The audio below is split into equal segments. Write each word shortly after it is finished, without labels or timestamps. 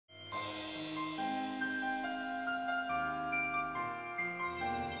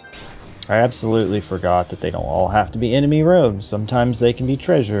I absolutely forgot that they don't all have to be enemy rooms. Sometimes they can be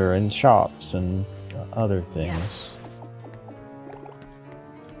treasure and shops and other things.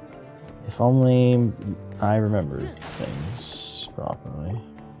 If only I remembered things properly.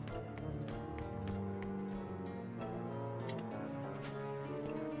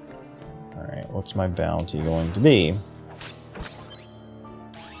 Alright, what's my bounty going to be?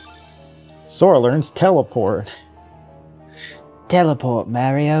 Sora learns teleport. Teleport,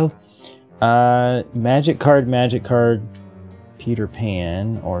 Mario. Magic card, Peter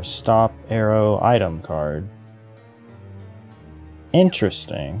Pan, or stop arrow item card.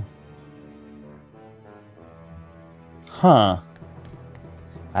 Interesting. Huh.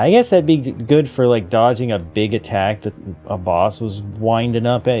 I guess that'd be good for like dodging a big attack that a boss was winding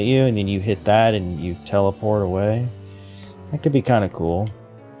up at you, and then you hit that and you teleport away. That could be kind of cool.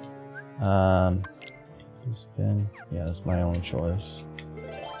 Spin. Yeah, that's my only choice.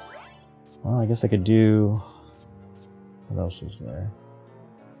 Well, I guess I could do... What else is there?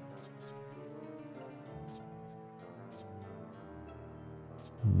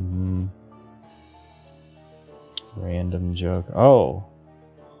 Random joke. Oh!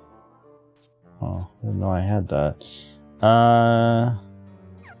 Oh, I didn't know I had that.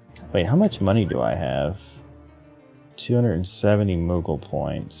 Wait, how much money do I have? 270 Moogle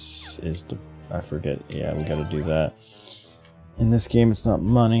points is the... I forget. Yeah, we gotta do that. In this game, it's not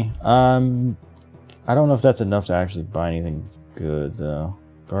money. I don't know if that's enough to actually buy anything good, though.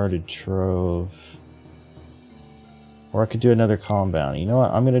 Guarded Trove. Or I could do another calm bounty. You know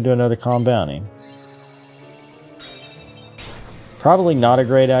what? I'm gonna do another calm bounty. Probably not a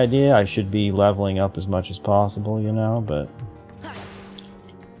great idea. I should be leveling up as much as possible, you know, but...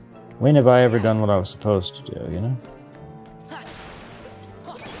 When have I ever done what I was supposed to do, you know?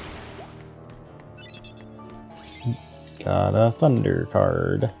 Got a thunder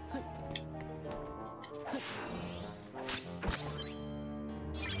card.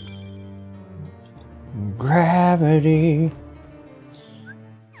 Gravity.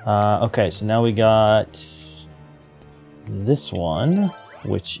 Okay, so now we got this one,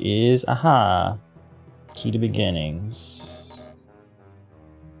 which is aha, key to beginnings.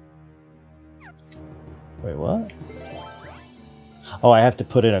 Wait, what? Oh, I have to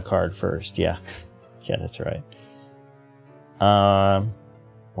put in a card first. Yeah, yeah, that's right.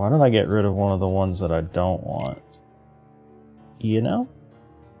 Why don't I get rid of one of the ones that I don't want? You know?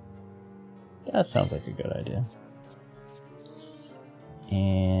 That sounds like a good idea.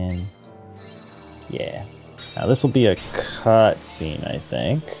 And... yeah. Now this will be a cutscene, I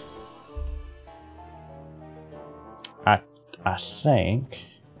think. I think...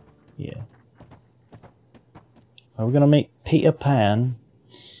 yeah. Are we gonna make Peter Pan?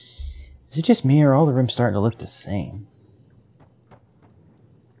 Is it just me or are all the rooms starting to look the same?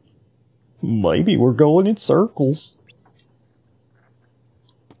 Maybe we're going in circles.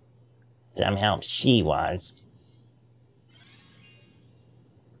 Somehow she was.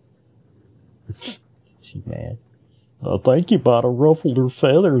 She mad. I think you might have ruffled her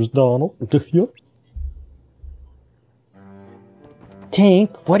feathers, Donald. Yep.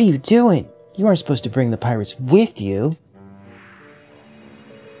 Tink, what are you doing? You aren't supposed to bring the pirates with you.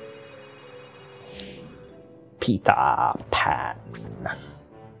 Peter Pan.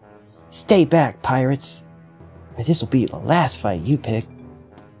 Stay back, pirates. Or this will be the last fight you pick.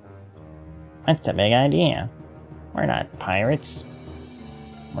 That's a big idea. We're not pirates.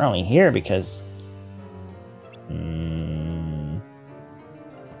 We're only here because...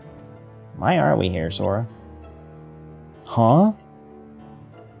 Why are we here, Sora? Huh?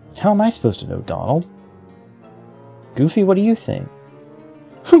 How am I supposed to know, Donald? Goofy, what do you think?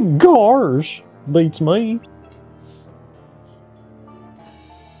 Gosh! Beats me.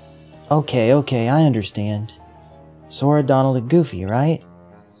 Okay, I understand. Sora, Donald, and Goofy, right?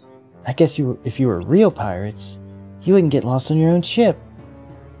 I guess if you were real pirates, you wouldn't get lost on your own ship.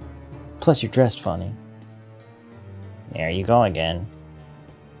 Plus, you're dressed funny. There you go again.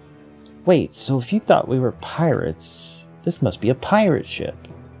 Wait, so if you thought we were pirates, this must be a pirate ship.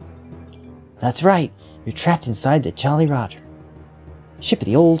 That's right, you're trapped inside the Jolly Roger. Ship of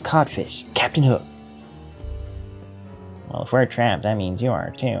the old codfish, Captain Hook. Well, if we're trapped, that means you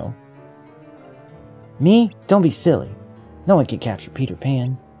are too. Me? Don't be silly. No one can capture Peter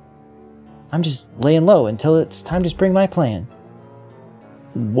Pan. I'm just laying low until it's time to spring my plan.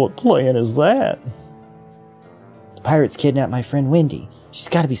 What plan is that? The pirates kidnapped my friend Wendy. She's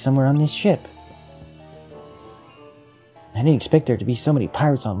got to be somewhere on this ship. I didn't expect there to be so many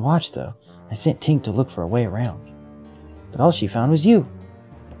pirates on watch, though. I sent Tink to look for a way around. But all she found was you.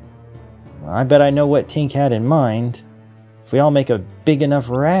 Well, I bet I know what Tink had in mind. If we all make a big enough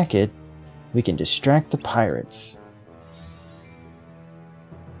racket, We can distract the pirates.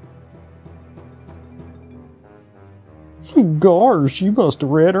 Gosh, you must have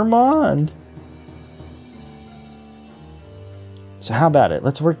read her mind. So how about it?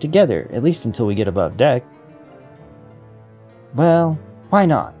 Let's work together, at least until we get above deck. Well, why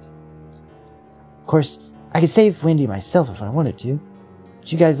not? Of course, I could save Wendy myself if I wanted to.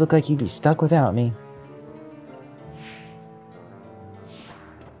 But you guys look like you'd be stuck without me.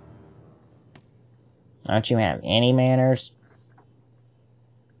 Don't you have any manners?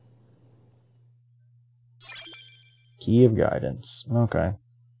 Key of guidance. Okay.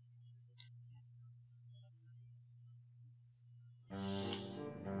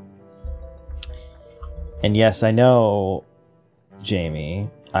 And yes, I know, Jamie,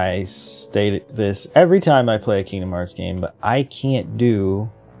 I state this every time I play a Kingdom Hearts game, but I can't do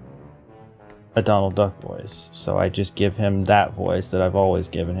a Donald Duck voice. So I just give him that voice that I've always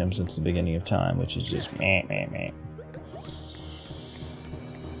given him since the beginning of time, which is just meh, meh, meh.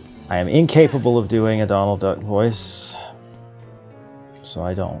 I am incapable of doing a Donald Duck voice, so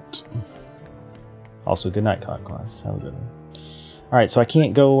I don't. Also, good night, COD class. Have a good one. Alright, so I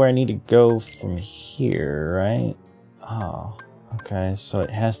can't go where I need to go from here, right? Oh, okay, so it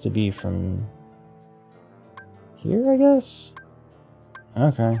has to be from here, I guess?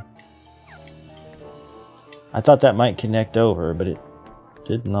 Okay. I thought that might connect over, but it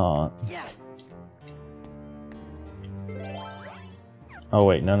did not. Yeah. Oh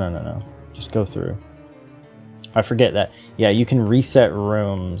wait, no. Just go through. I forget that. Yeah, you can reset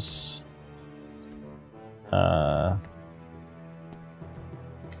rooms.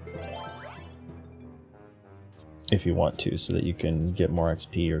 If you want to, so that you can get more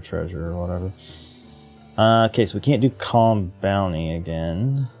XP or treasure or whatever. Okay, so we can't do Calm Bounty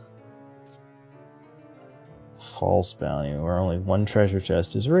again. False Bounty, where only one treasure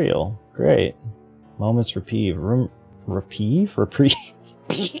chest is real. Great. Moments Reprieve. Reprieve?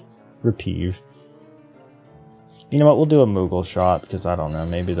 Reprieve. You know what, we'll do a Moogle shot, because I don't know,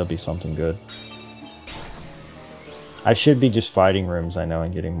 maybe there'll be something good. I should be just fighting rooms, I know,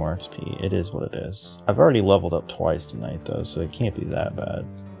 and getting more XP. It is what it is. I've already leveled up twice tonight, though, so it can't be that bad.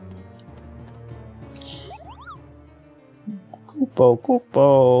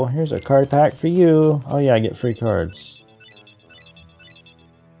 Koopo, here's a card pack for you. Oh yeah, I get free cards.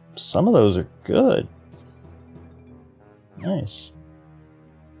 Some of those are good. Nice.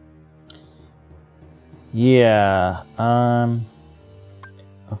 Yeah,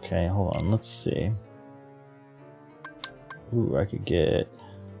 okay, hold on, let's see. Ooh, I could get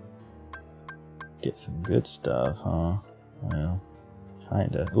some good stuff, huh? Well,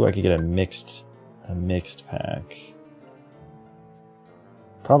 kinda. Ooh, I could get a mixed pack.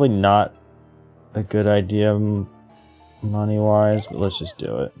 Probably not a good idea money-wise, but let's just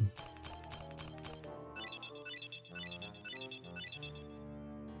do it.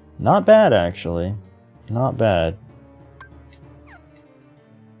 Not bad, actually. Not bad.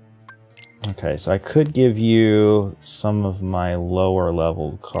 Okay, so I could give you some of my lower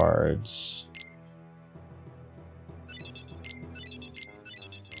level cards.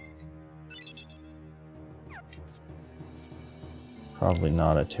 Probably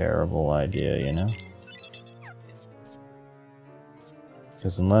not a terrible idea, you know?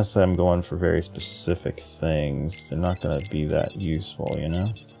 Because unless I'm going for very specific things, they're not going to be that useful, you know?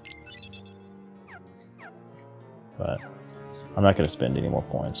 But I'm not going to spend any more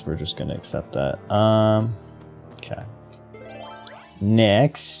points. We're just going to accept that. Okay.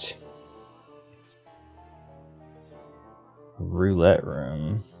 Next. Roulette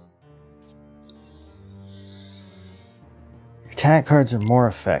room. Attack cards are more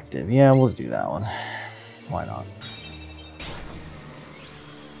effective. Yeah, we'll do that one. Why not?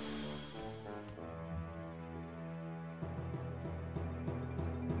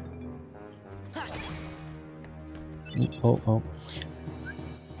 Oh.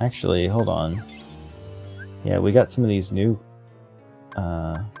 Actually, hold on. Yeah, we got some of these new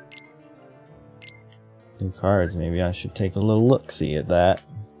cards. Maybe I should take a little look-see at that.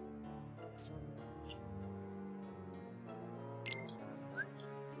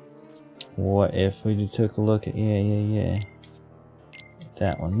 What if we took a look at yeah.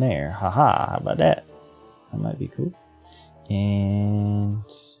 That one there. Haha, how about that? That might be cool. And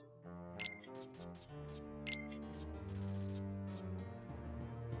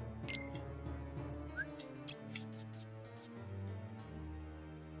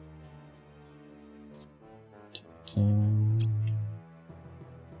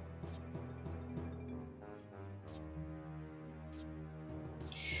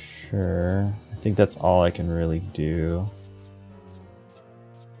sure. I think that's all I can really do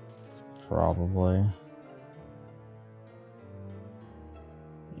probably.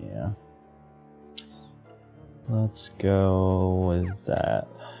 Yeah. Let's go with that.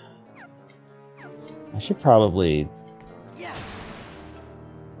 I should probably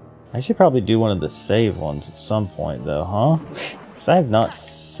do one of the save ones at some point though, huh? Because I have not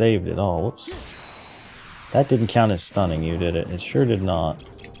saved at all. Whoops. That didn't count as stunning you, did it? It sure did not.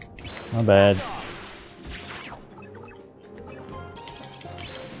 My bad.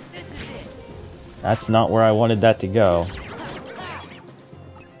 That's not where I wanted that to go.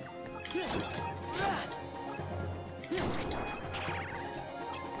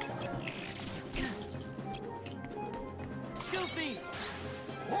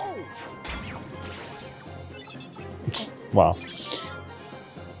 Wow.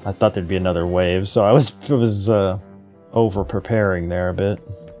 I thought there'd be another wave, so I was over preparing there a bit.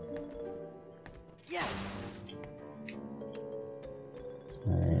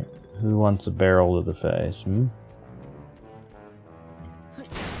 Alright. Who wants a barrel to the face, hmm?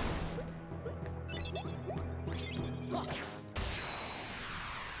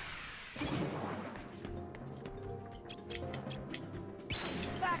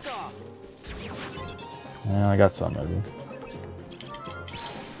 Yeah, I got some of you.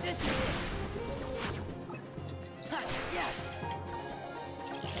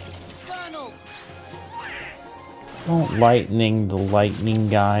 Don't lightning the lightning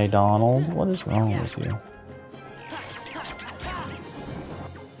guy, Donald. What is wrong with you?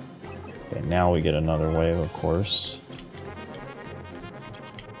 Okay, now we get another wave, of course.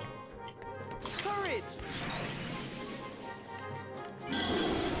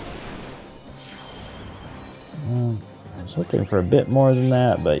 I was hoping for a bit more than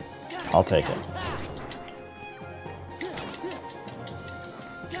that, but I'll take it.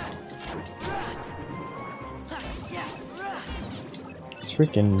 It's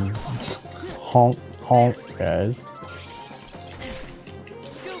freaking honk honk, guys.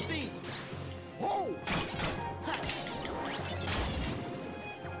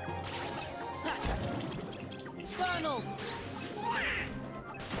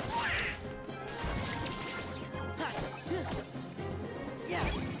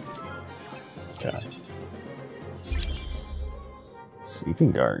 Okay.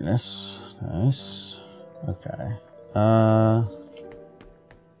 Sleeping darkness. Nice. Okay.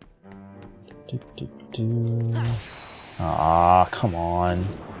 Ah, come on.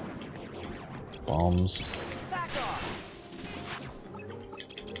 Bums.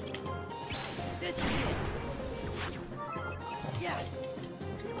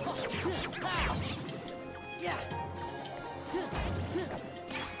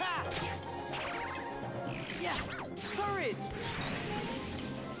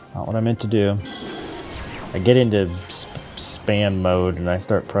 Not what I meant to do. I get into spam mode and I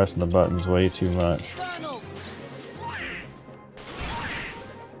start pressing the buttons way too much.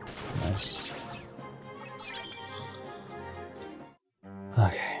 Nice.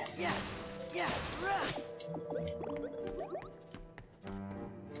 Okay.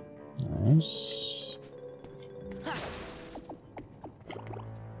 Nice.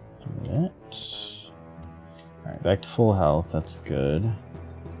 Do that. Alright, back to full health. That's good.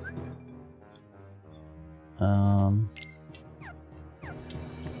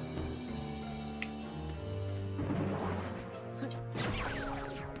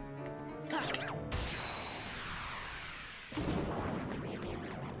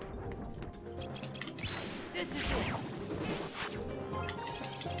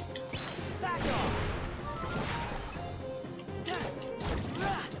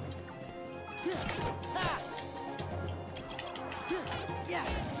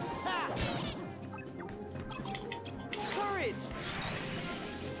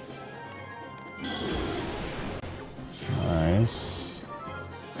 Nice.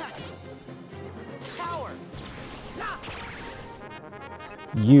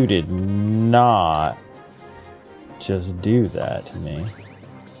 You did not just do that to me.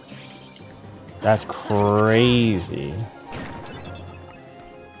 That's crazy.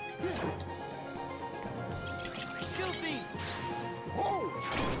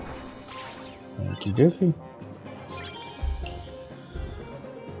 Thank you, Goofy.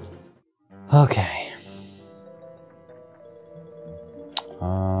 Okay.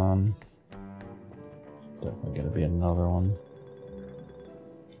 Definitely gonna be another one.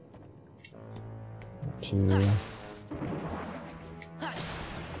 2. I'm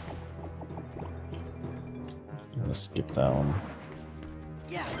gonna skip that one.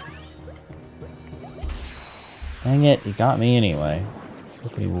 Dang it, he got me anyway.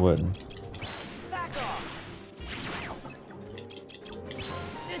 Hoping he wouldn't.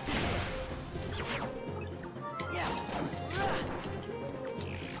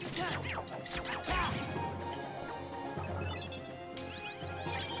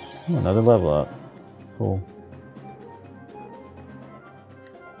 Ooh, another level up. Cool.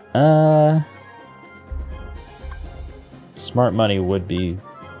 Smart money would be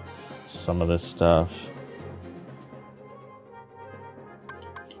some of this stuff.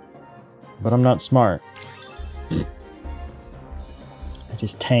 But I'm not smart. I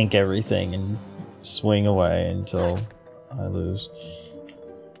just tank everything and swing away until I lose.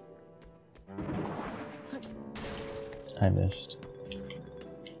 I missed.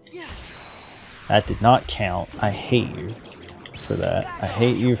 That did not count. I hate you for that. I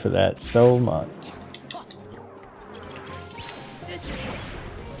hate you for that so much.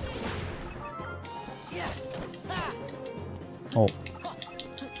 Oh.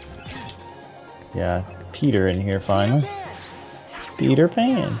 Yeah, Peter in here finally. Peter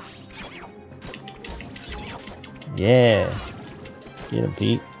Pan. Yeah. Get him,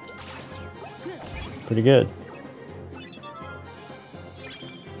 Pete. Pretty good.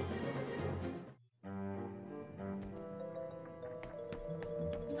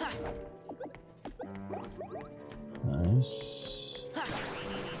 Nice.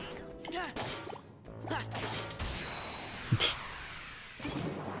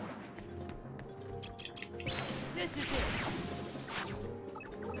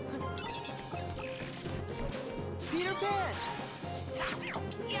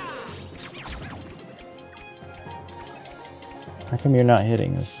 How come you're not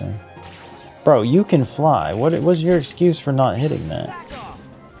hitting this thing? Bro, you can fly. What was your excuse for not hitting that?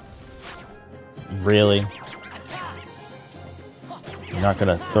 Really? You're not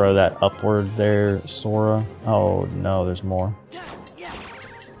gonna throw that upward there, Sora? Oh no, there's more. I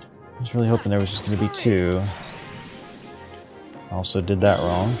was really hoping there was just gonna be two. I also did that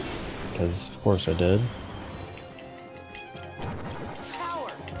wrong, because of course I did.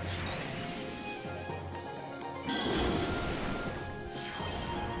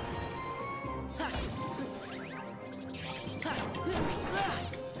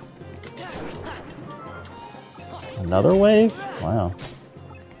 Another wave? Wow.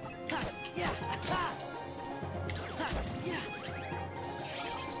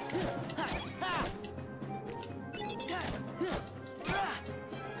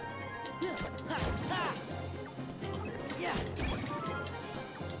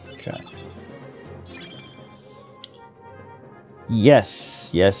 Okay.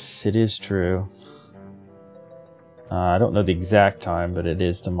 Yes, yes, it is true. I don't know the exact time, but it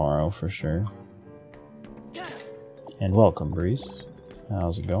is tomorrow for sure. And welcome, Breeze.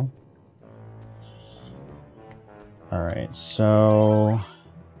 How's it going? Alright, so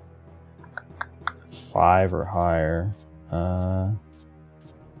 5 or higher.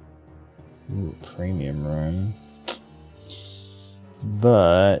 Ooh, premium room.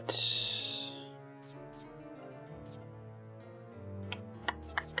 But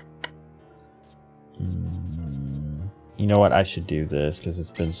you know what? I should do this because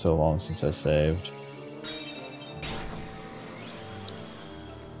it's been so long since I saved.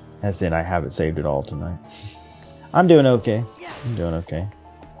 As in, I haven't saved it all tonight. I'm doing okay. I'm doing okay.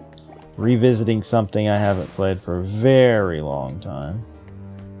 Revisiting something I haven't played for a very long time.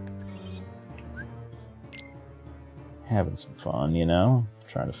 Having some fun, you know?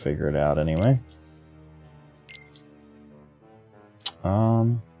 Trying to figure it out anyway. Yeah,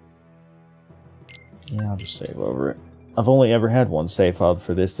 I'll just save over it. I've only ever had one save file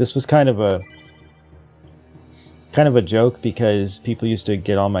for this. This was kind of a joke because people used to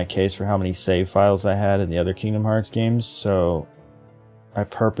get on my case for how many save files I had in the other Kingdom Hearts games, so I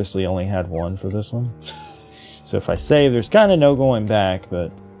purposely only had one for this one. So if I save, there's kind of no going back,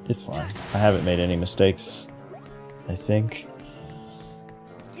 but it's fine. I haven't made any mistakes, I think.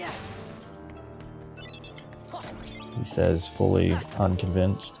 He says, fully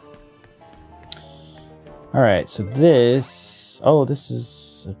unconvinced. Alright, so this... Oh, this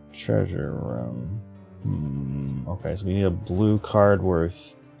is a treasure room. Okay, so we need a blue card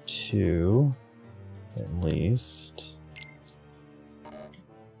worth 2, at least.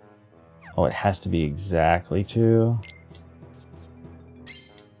 Oh, it has to be exactly 2.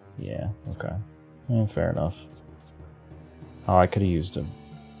 Yeah, okay. Fair enough. Oh, I could have used him.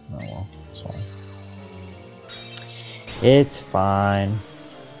 Oh well, it's fine. It's fine.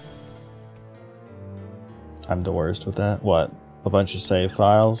 I'm the worst with that. What? A bunch of save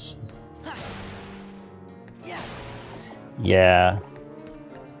files? Yeah.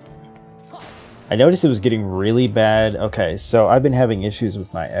 I noticed it was getting really bad. Okay, so I've been having issues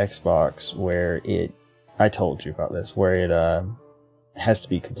with my Xbox where I told you about this, where it has to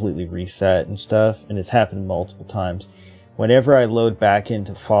be completely reset and stuff, and it's happened multiple times. Whenever I load back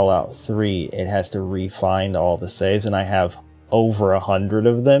into Fallout 3, it has to re-find all the saves, and I have over 100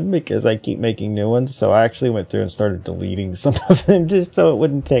 of them because I keep making new ones. So I actually went through and started deleting some of them just so it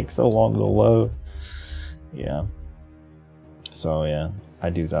wouldn't take so long to load. Yeah. So yeah, I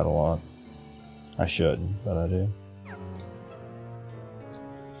do that a lot. I shouldn't, but I do.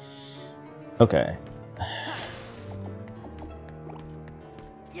 Okay.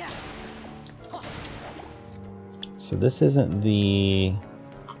 So this isn't the...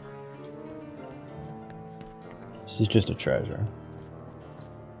 This is just a treasure.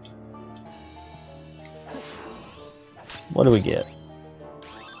 What do we get?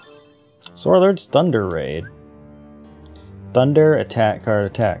 Swordlord's Thunder Raid. Thunder, attack card,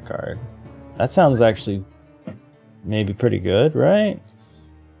 attack card. That sounds actually maybe pretty good, right?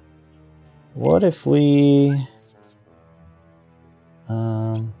 What if we...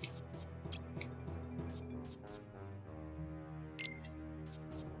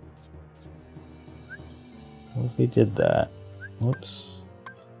 What if we did that? Whoops.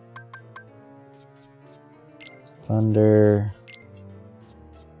 Thunder...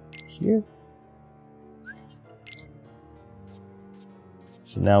 Here?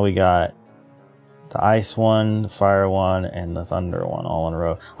 So now we got the ice one, the fire one, and the thunder one all in a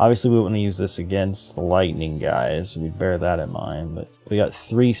row. Obviously we wouldn't use this against the lightning guys, we'd bear that in mind, but we got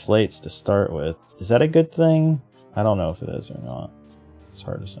 3 slates to start with. Is that a good thing? I don't know if it is or not. It's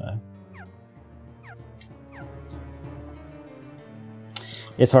hard to say.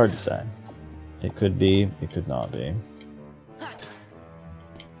 It's hard to say. It could be, it could not be.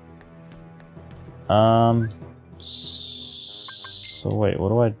 So wait, what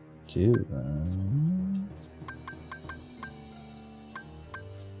do I do then?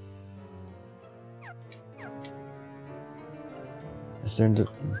 Is there...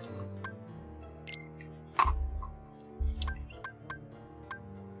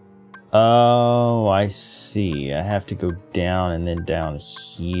 Oh, I see. I have to go down and then down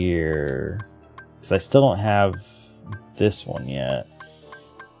here. Because I still don't have this one yet.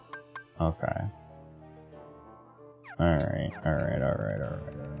 Okay. Alright.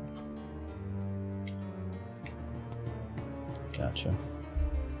 Gotcha.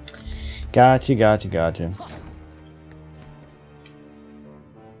 Gotcha.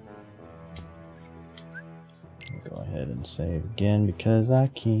 Go ahead and save again because I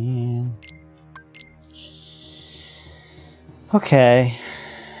can. Okay.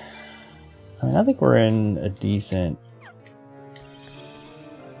 I mean, I think we're in a decent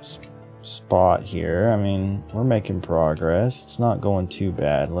spot here. I mean, we're making progress. It's not going too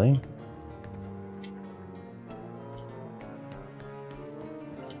badly.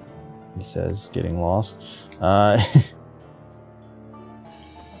 He says getting lost. Alright,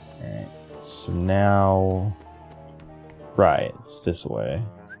 so now... Right, it's this way.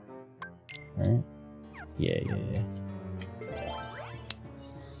 Right? Yeah.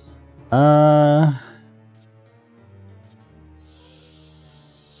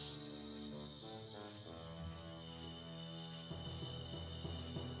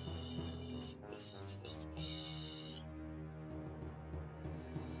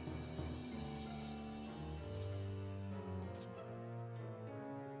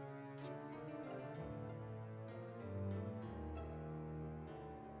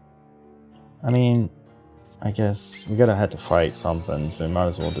 I mean, I guess we gotta have to fight something, so we might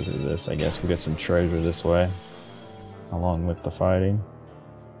as well do this. I guess we get some treasure this way, along with the fighting.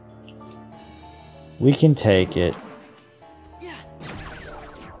 We can take it.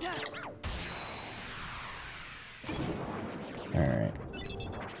 Alright.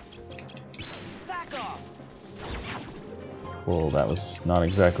 Cool, that was not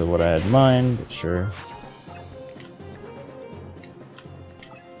exactly what I had in mind, but sure.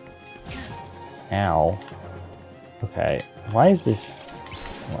 Ow. Okay, why is this...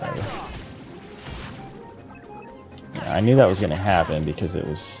 Whatever. Yeah, I knew that was going to happen because it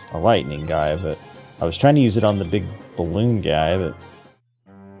was a lightning guy, but I was trying to use it on the big balloon guy, but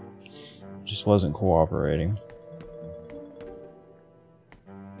it just wasn't cooperating.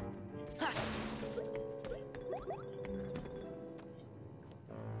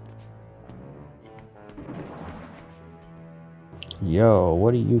 Yo,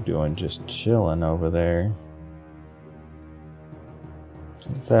 what are you doing? Just chilling over there.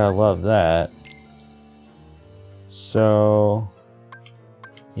 Can't say I love that. So,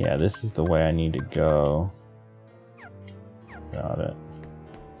 yeah, this is the way I need to go. Got it.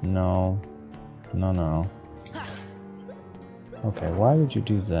 No. Okay, why would you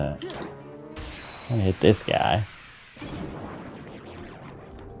do that? I'm gonna hit this guy.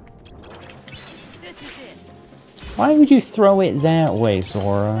 Why would you throw it that way,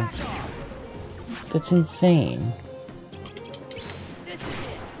 Sora? That's insane.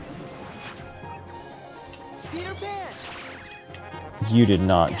 You did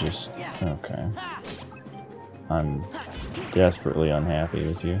not just... Okay. I'm desperately unhappy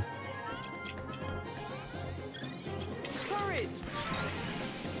with you.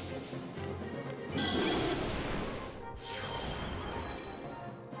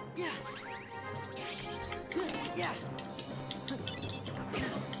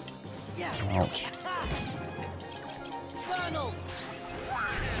 Ouch.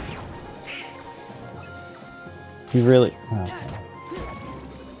 He really... Okay.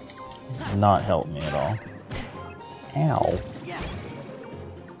 Not help me at all. Ow.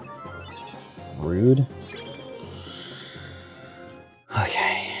 Rude.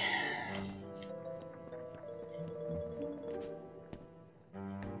 Okay.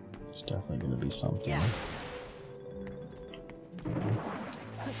 It's definitely gonna be something.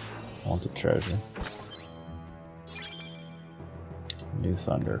 I want the treasure. New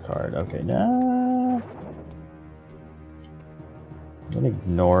Thunder card. Okay, now I'm gonna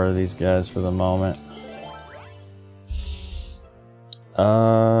ignore these guys for the moment.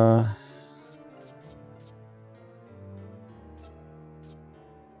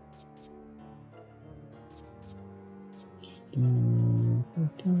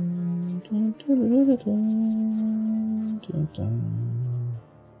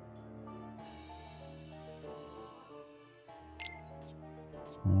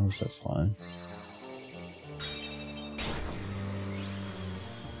 I guess that's fine.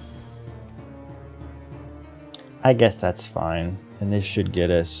 I guess that's fine. And this should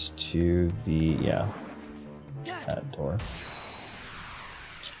get us to the, yeah, that door.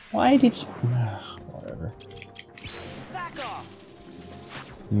 Why did you... whatever.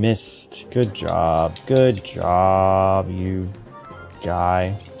 Missed. Good job. Good job, you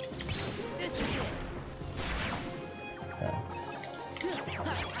guy. Okay.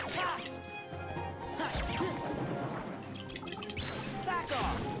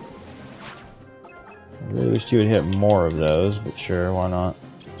 I really wish you would hit more of those, but sure, why not?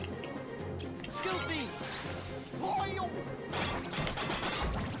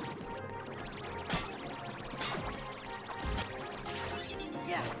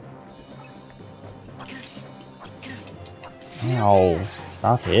 Ow,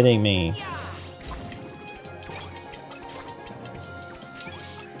 stop hitting me.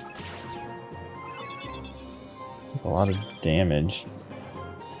 Took a lot of damage.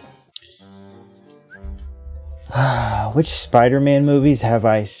 Which Spider-Man movies have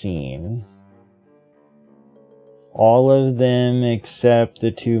I seen? All of them except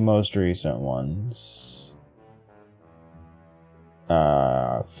the two most recent ones.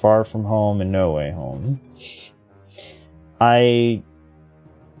 Far From Home and No Way Home. I've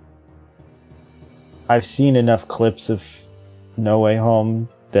seen enough clips of No Way Home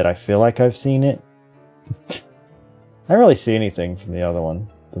that I feel like I've seen it. I didn't really see anything from the other one,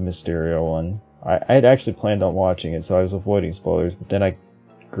 the Mysterio one. I had actually planned on watching it, so I was avoiding spoilers, but then I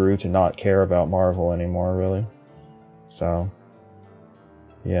grew to not care about Marvel anymore, really. So,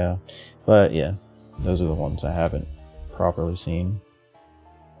 yeah. But, yeah, those are the ones I haven't properly seen.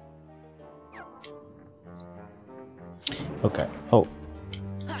 Okay. Oh.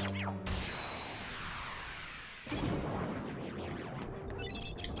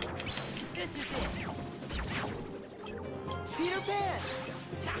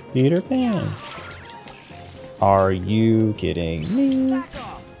 Peter Pan. Are you kidding me?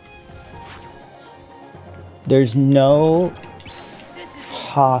 There's no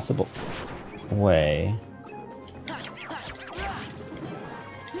possible way.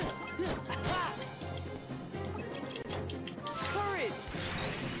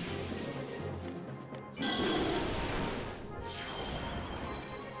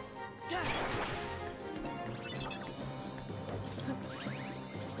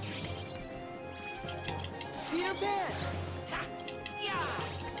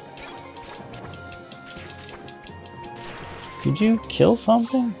 Could you kill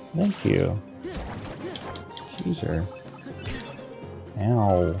something? Thank you. Jeezer.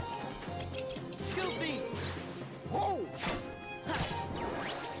 Ow.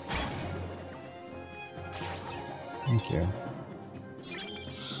 Thank you.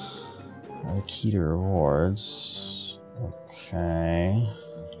 Another key to rewards. Okay.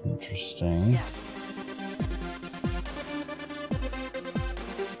 Interesting.